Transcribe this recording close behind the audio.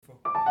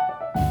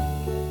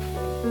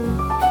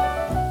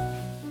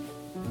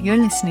You're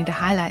listening to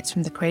highlights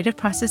from the Creative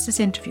Processes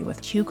interview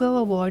with Hugo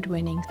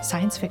Award-winning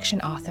science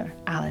fiction author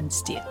Alan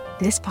Steele.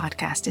 This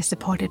podcast is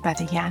supported by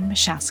the Jan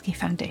Michalski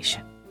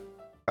Foundation.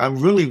 I'm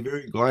really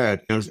very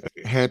glad. I was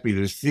happy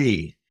to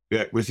see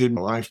that within my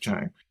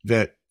lifetime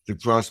that the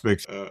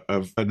prospects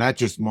of not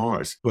just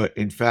Mars, but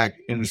in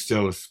fact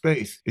interstellar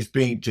space is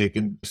being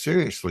taken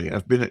seriously.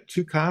 I've been at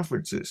 2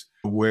 conferences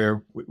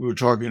where we were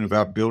talking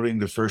about building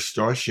the first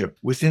starship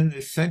within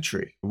this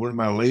century. One of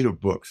my later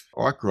books,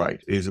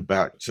 Arkwright, is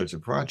about such a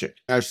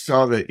project. I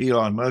saw that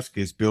Elon Musk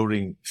is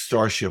building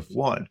Starship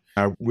One.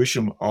 I wish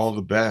him all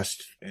the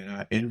best, and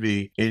I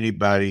envy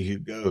anybody who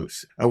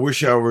goes. I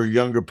wish I were a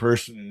younger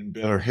person and in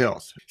better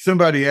health.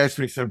 Somebody asked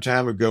me some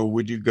time ago,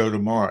 would you go to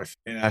Mars?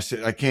 And I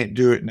said, I can't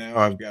do it now.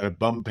 I've got a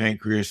bum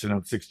pancreas and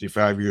I'm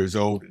 65 years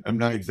old. I'm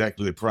not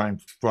exactly the prime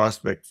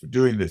prospect for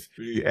doing this.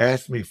 If you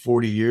asked me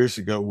 40 years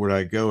ago, would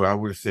I go? I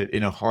would have said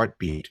in a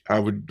heartbeat. I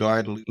would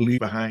gladly leave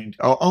behind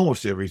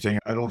almost everything.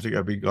 I don't think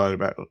I'd be glad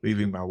about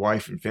leaving my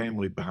wife and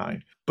family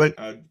behind, but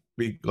I'd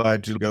be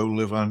glad to go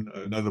live on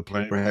another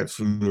planet, perhaps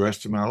for the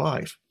rest of my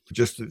life,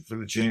 just for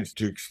the chance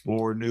to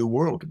explore a new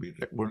world, to be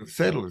one of the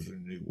settlers in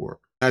a new world.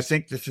 I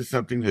think this is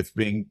something that's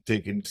being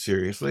taken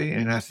seriously,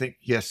 and I think,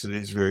 yes, it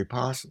is very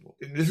possible.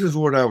 And this is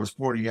what I was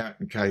pointing out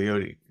in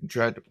Coyote and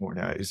tried to point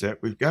out, is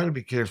that we've got to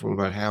be careful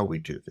about how we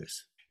do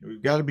this.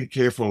 We've got to be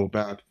careful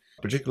about,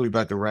 particularly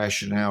about the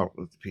rationale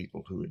of the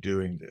people who are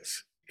doing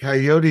this.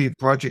 Coyote,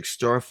 Project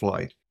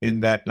Starflight, in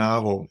that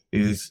novel,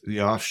 is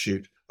the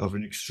offshoot of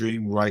an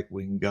extreme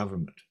right-wing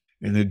government.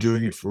 And they're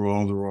doing it for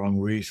all the wrong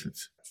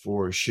reasons,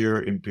 for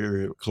sheer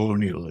imperial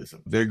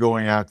colonialism. They're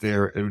going out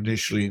there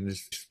initially in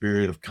this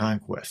spirit of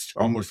conquest,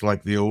 almost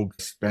like the old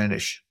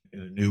Spanish in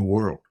a new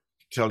world.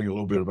 Tell you a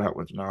little bit about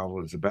what the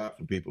novel is about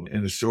for people.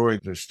 In the story,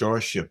 the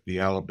starship, the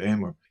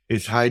Alabama,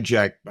 is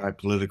hijacked by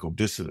political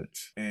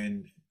dissidents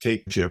and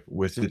take ship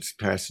with its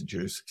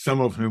passengers, some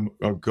of whom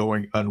are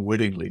going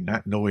unwittingly,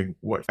 not knowing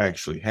what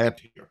actually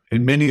happened here.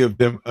 And many of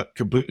them are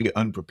completely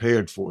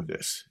unprepared for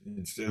this.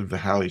 Instead of the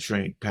highly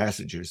trained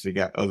passengers, they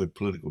got other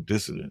political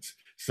dissidents,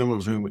 some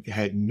of whom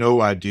had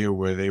no idea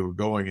where they were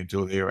going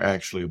until they were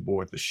actually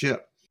aboard the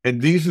ship.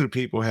 And these are the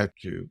people who have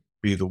to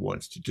be the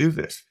ones to do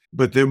this.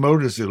 But their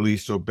motives, at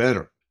least, are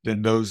better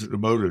than those of the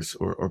motives,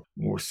 or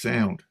more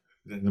sound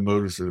than the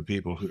motives of the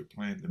people who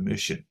planned the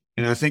mission.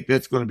 And I think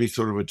that's going to be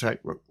sort of a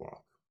tightrope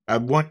walk. I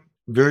want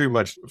very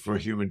much for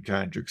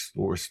humankind to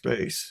explore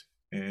space,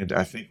 and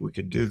I think we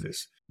can do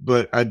this.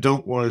 But I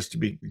don't want us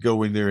to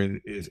go in there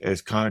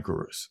as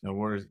conquerors. I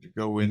want us to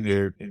go in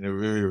there in a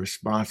very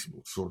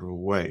responsible sort of a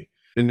way.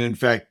 And in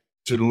fact,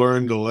 to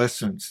learn the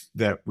lessons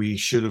that we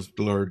should have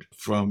learned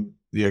from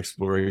the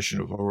exploration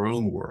of our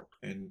own world,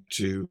 and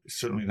to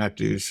certainly not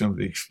do some of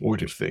the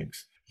exploitive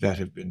things that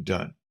have been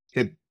done.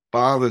 It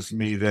bothers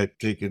me that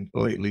taken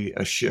lately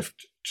a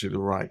shift to the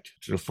right,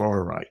 to the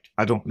far right.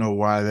 I don't know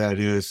why that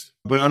is,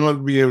 but I'd love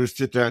to be able to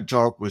sit down and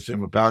talk with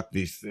him about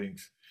these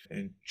things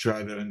and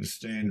try to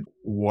understand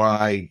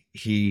why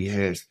he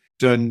has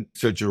done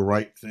such a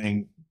right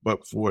thing,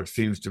 but for what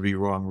seems to be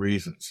wrong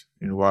reasons,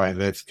 and why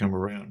that's come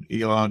around.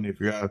 Elon,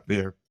 if you're out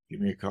there, give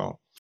me a call.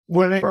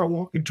 Whenever I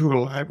walk into a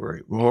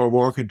library or I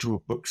walk into a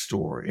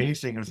bookstore,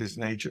 anything of this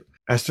nature,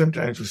 I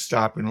sometimes will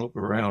stop and look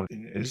around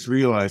and just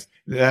realize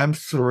that I'm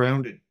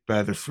surrounded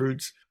by the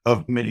fruits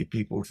of many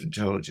people's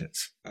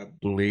intelligence. I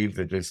believe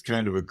that there's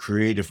kind of a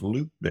creative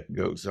loop that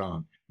goes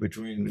on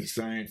between the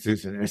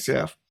sciences and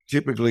SF.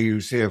 Typically, you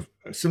have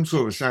some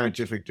sort of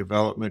scientific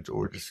development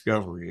or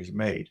discovery is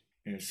made.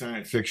 And a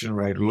science fiction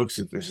writer looks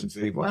at this and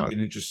says, wow, an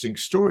interesting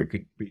story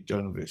could be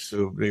done of this.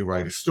 So they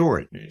write a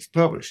story and it's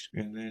published.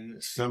 And then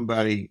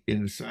somebody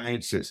in the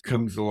sciences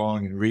comes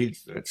along and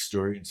reads that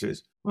story and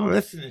says, oh,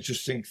 that's an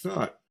interesting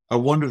thought. I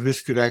wonder if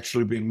this could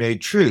actually be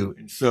made true.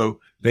 And so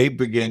they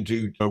begin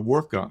to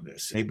work on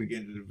this. They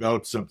begin to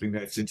develop something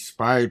that's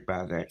inspired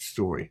by that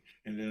story.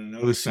 And then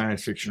another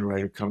science fiction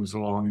writer comes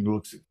along and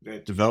looks at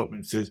that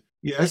development and says,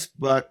 yes,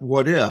 but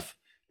what if?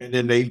 And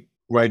then they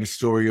write a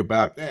story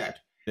about that.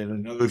 And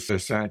another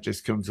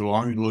scientist comes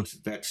along and looks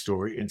at that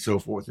story, and so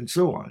forth and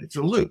so on. It's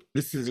a loop.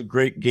 This is a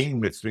great game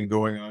that's been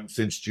going on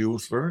since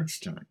Jules Verne's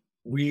time.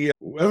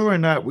 Whether or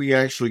not we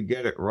actually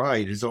get it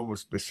right is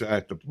almost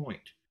beside the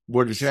point.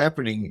 What is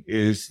happening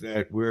is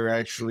that we're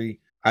actually,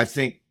 I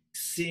think,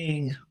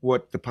 seeing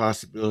what the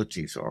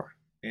possibilities are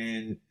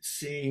and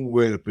seeing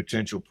where the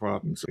potential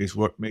problems is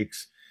what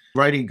makes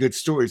writing good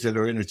stories that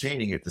are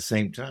entertaining at the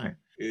same time,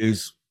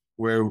 is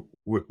where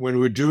when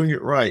we're doing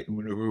it right, and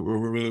when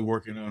we're really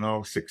working on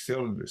all 6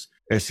 cylinders,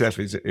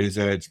 SF is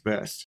at its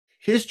best.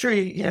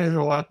 History has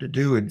a lot to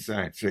do in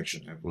science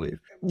fiction, I believe.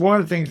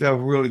 One of the things I've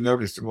really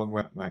noticed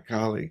among my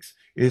colleagues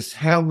is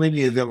how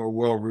many of them are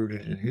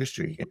well-rooted in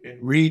history and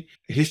read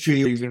history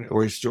even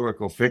or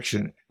historical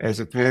fiction as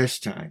a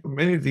pastime.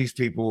 Many of these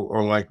people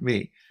are like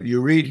me.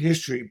 You read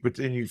history, but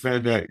then you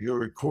find out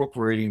you're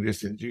incorporating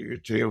this into your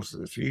tales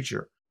of the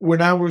future. When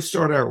I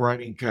started out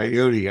writing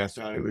Coyote, I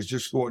thought it was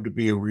just going to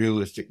be a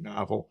realistic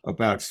novel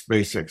about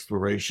space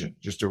exploration,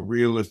 just a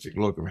realistic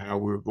look of how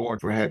we were going to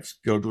perhaps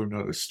go to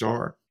another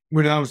star.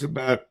 When I was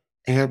about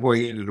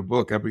halfway into the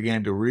book, I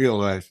began to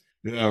realize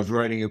that I was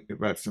writing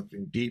about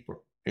something deeper,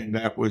 and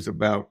that was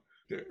about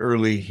the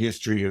early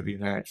history of the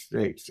United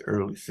States, the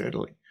early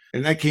settling.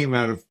 And that came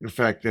out of the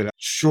fact that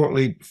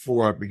shortly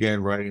before I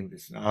began writing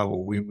this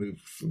novel, we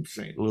moved from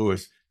St.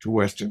 Louis to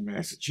Western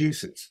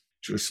Massachusetts,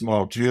 to a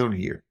small town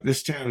here.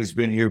 This town has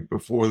been here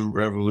before the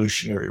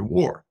Revolutionary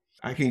War.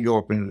 I can go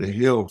up into the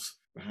hills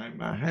behind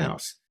my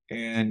house,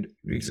 and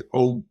these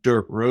old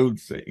dirt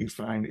roads that you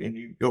find, and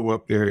you go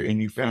up there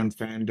and you found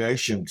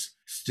foundations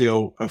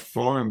still of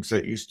farms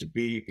that used to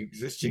be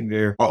existing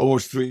there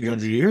almost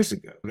 300 years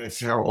ago. That's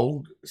how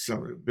old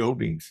some of the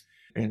buildings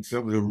and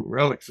some of the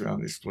relics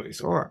around this place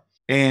are.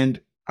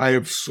 And I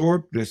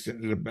absorbed this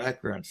into the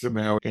background,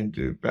 somehow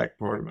into the back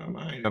part of my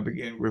mind. I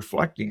began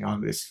reflecting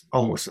on this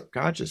almost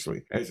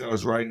subconsciously as I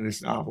was writing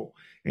this novel,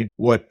 and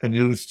what an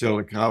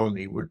interstellar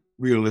colony would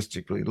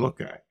realistically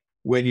look at.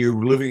 When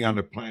you're living on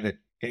a planet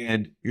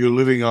and you're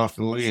living off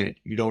the land,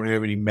 you don't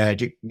have any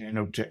magic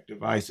nanotech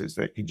devices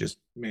that can just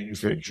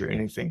manufacture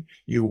anything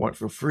you want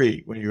for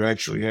free, when you're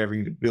actually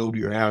having to build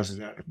your houses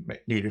out of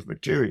native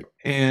material.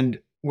 And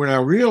when I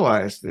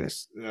realized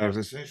this, that I was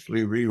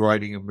essentially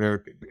rewriting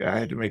America, I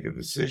had to make a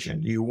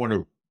decision. Do you want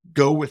to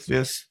go with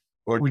this,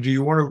 or do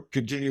you want to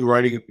continue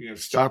writing,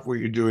 stop what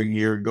you're doing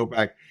here and go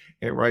back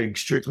and writing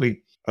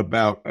strictly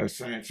about a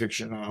science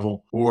fiction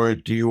novel, or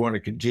do you want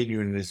to continue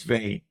in this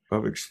vein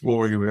of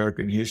exploring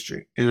American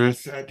history? And I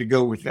decided to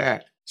go with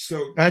that.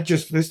 So not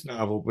just this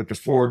novel, but the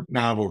 4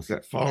 novels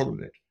that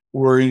followed it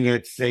were in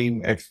that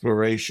same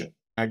exploration.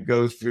 I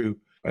go through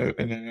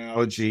an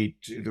analogy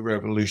to the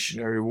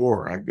Revolutionary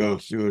War. I go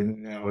through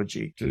an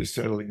analogy to the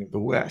settling of the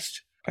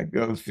West. I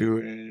go through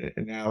an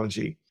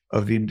analogy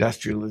of the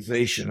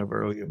industrialization of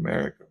early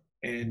America.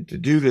 And to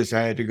do this,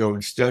 I had to go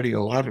and study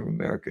a lot of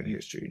American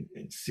history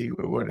and see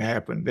what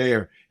happened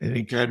there, and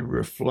then kind of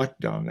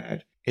reflect on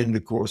that in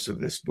the course of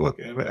this book.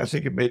 And I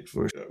think it made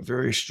for a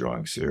very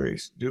strong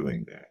series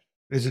doing that.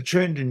 There's a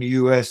trend in the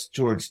U.S.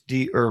 towards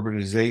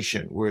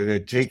deurbanization, where they're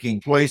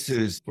taking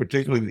places,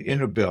 particularly the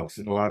inner belts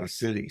in a lot of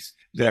cities,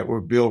 that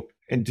were built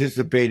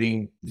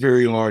anticipating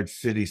very large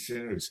city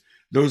centers.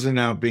 Those are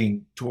now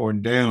being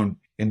torn down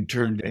and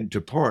turned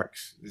into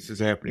parks. This is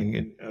happening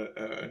in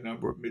a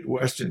number of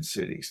Midwestern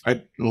cities.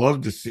 I'd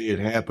love to see it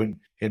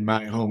happen in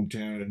my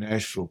hometown of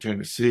Nashville,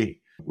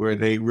 Tennessee, where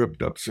they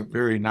ripped up some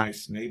very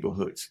nice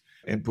neighborhoods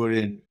and put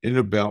in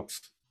inner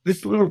belts.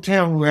 This little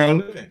town where I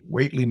live in,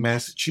 Whately,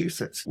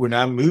 Massachusetts. When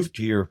I moved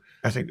here,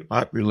 I think the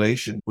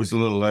population was a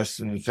little less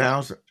than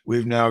 1,000.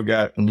 We've now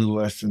got a little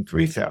less than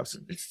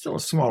 3,000. It's still a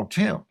small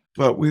town,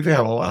 but we've had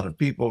a lot of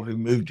people who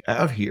moved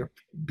out here,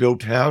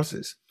 built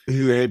houses,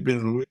 who had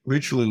been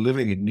originally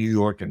living in New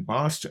York and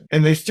Boston,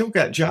 and they still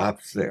got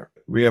jobs there.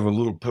 We have a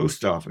little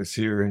post office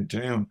here in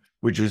town,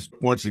 which is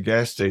once a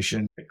gas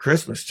station. At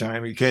Christmas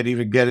time, you can't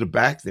even get it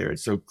back there.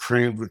 It's so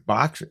crammed with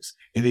boxes.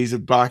 And these are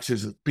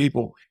boxes of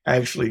people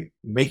actually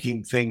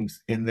making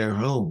things in their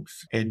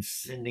homes and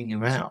sending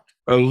them out.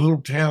 A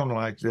little town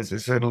like this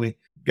has suddenly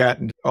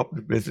gotten up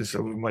the business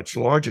of a much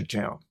larger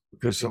town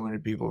because so many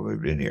people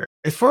moved in here.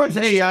 As far as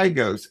AI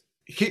goes,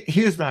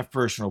 here's my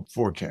personal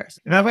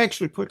forecast. And I've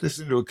actually put this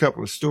into a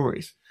couple of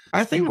stories.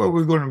 I think what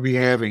we're going to be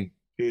having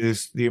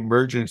is the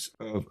emergence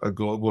of a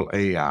global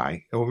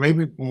AI, or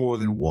maybe more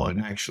than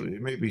one, actually.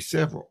 There may be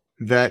several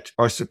that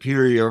are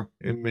superior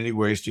in many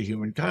ways to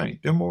humankind.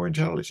 They're more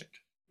intelligent.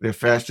 They're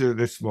faster,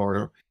 they're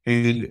smarter,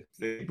 and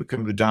they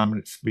become the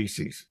dominant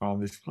species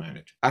on this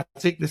planet. I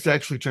think this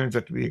actually turns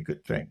out to be a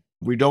good thing.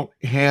 We don't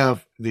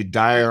have the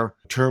dire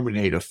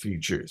Terminator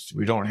features.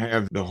 We don't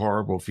have the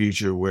horrible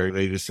future where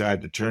they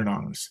decide to turn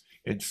on us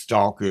and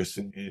stalk us,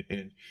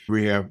 and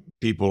we have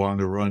people on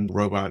the run,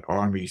 robot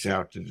armies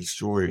out to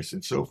destroy us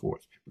and so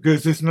forth,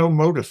 because there's no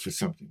motive for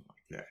something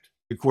like that.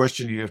 The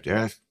question you have to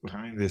ask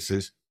behind this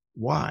is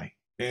why?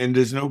 And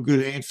there's no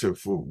good answer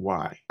for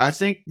why. I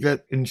think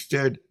that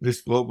instead,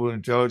 this global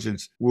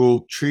intelligence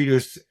will treat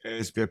us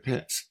as their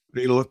pets.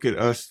 They look at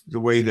us the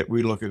way that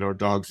we look at our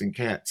dogs and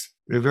cats.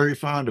 They're very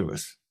fond of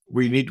us.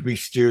 We need to be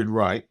steered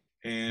right.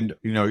 And,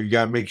 you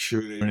got to make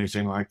sure that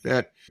anything like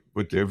that,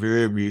 but they're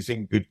very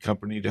amusing, good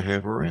company to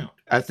have around.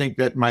 I think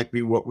that might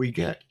be what we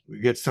get. We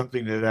get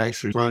something that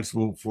actually is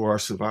responsible for our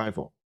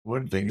survival.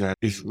 One thing that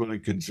is really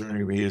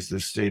concerning me is the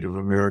state of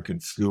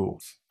American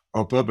schools.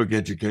 Our public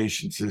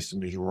education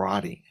system is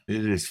rotting.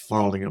 It is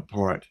falling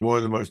apart. One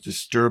of the most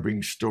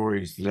disturbing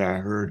stories that I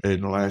heard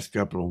in the last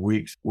couple of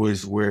weeks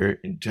was where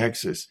in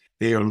Texas,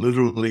 they are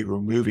literally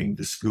removing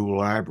the school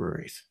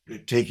libraries. They're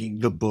taking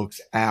the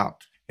books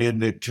out, and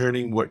they're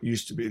turning what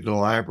used to be the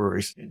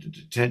libraries into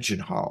detention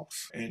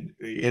halls. And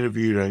they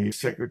interviewed a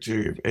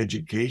secretary of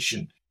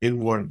education in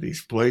one of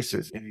these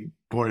places, and he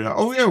pointed out,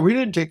 oh yeah, we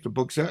didn't take the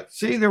books out.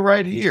 See, they're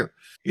right here.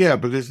 Yeah,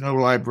 but there's no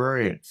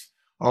librarians.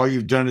 All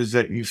you've done is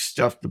that you've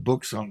stuffed the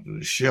books onto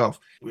the shelf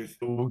with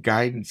no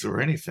guidance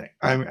or anything.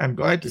 I'm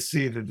glad to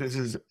see that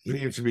this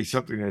seems to be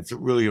something that's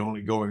really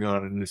only going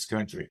on in this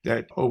country,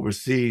 that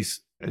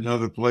overseas In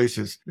other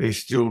places, they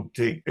still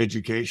take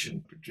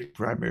education, particularly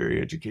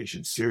primary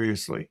education,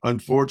 seriously.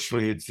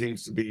 Unfortunately, it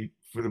seems to be,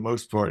 for the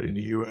most part in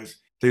the U.S.,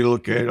 they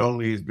look at it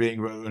only as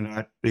being whether or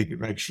not they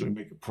can actually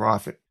make a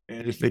profit.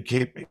 And if they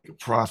can't make a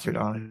profit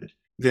on it,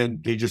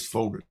 then they just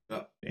fold it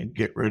up and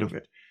get rid of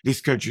it.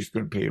 This country's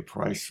going to pay a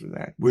price for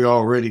that. We're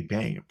already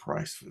paying a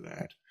price for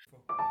that.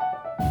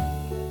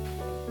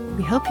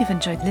 We hope you've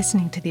enjoyed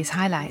listening to these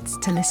highlights.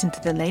 To listen to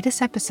the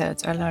latest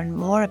episodes or learn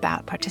more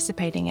about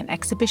participating in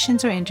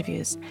exhibitions or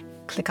interviews,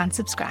 click on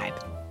subscribe.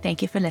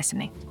 Thank you for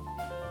listening.